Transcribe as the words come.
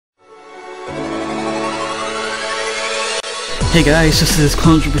Hey guys, this is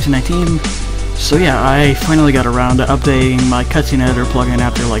CloneTrooper219. So yeah, I finally got around to updating my cutscene editor plugin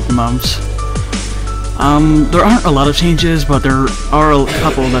after like months. There aren't a lot of changes, but there are a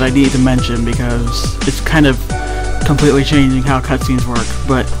couple that I need to mention because it's kind of completely changing how cutscenes work,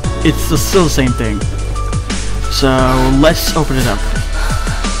 but it's still the same thing. So let's open it up.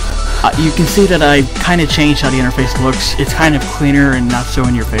 You can see that I kind of changed how the interface looks. It's kind of cleaner and not so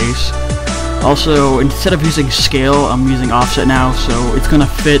in your face. Also, instead of using scale, I'm using offset now, so it's gonna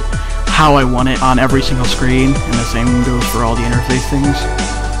fit how I want it on every single screen, and the same goes for all the interface things.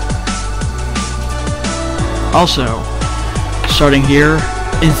 Also, starting here,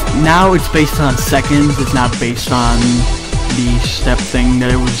 now it's based on seconds, it's not based on the step thing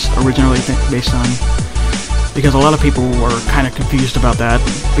that it was originally based on. Because a lot of people were kind of confused about that,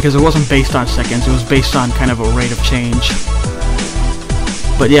 because it wasn't based on seconds, it was based on kind of a rate of change.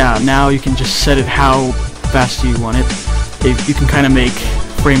 But yeah, now you can just set it how fast you want it. You can kind of make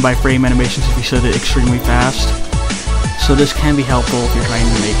frame-by-frame animations if you set it extremely fast. So this can be helpful if you're trying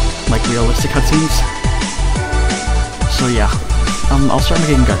to make like realistic cutscenes. So yeah, I'll start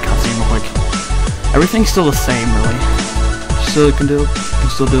making a cutscene real quick. Everything's still the same, really. You can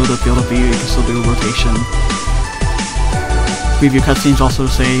still do the field of view, you can still do rotation. Preview cutscene's also the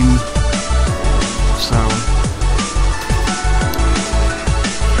same. So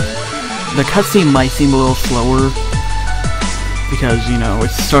the cutscene might seem a little slower because, you know, it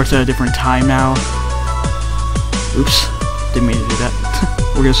starts at a different time now. Oops, didn't mean to do that.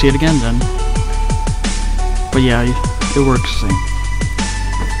 We're gonna see it again then. But yeah, it works the same.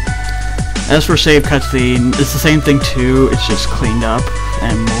 As for save cutscene, it's the same thing too, it's just cleaned up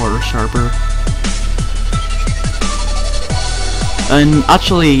and more sharper. And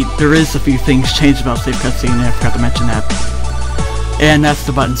actually, there is a few things changed about save cutscene, and I forgot to mention that. And that's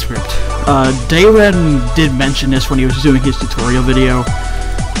the button script. Dayren did mention this when he was doing his tutorial video.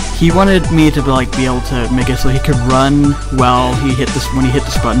 He wanted me to be able to make it so he could run while when he hit this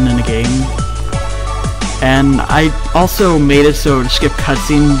button in the game. And I also made it so the skip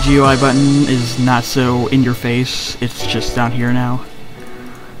cutscene GUI button is not so in your face. It's just down here now.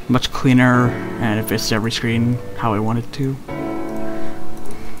 Much cleaner, and it fits every screen how I want it to.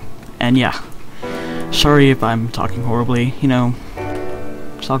 And yeah, sorry if I'm talking horribly, you know,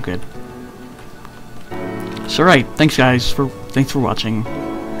 it's all good. So right, thanks for watching.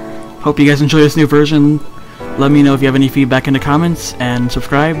 Hope you guys enjoy this new version. Let me know if you have any feedback in the comments, and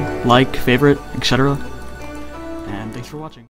subscribe, like, favorite, etc. And thanks for watching.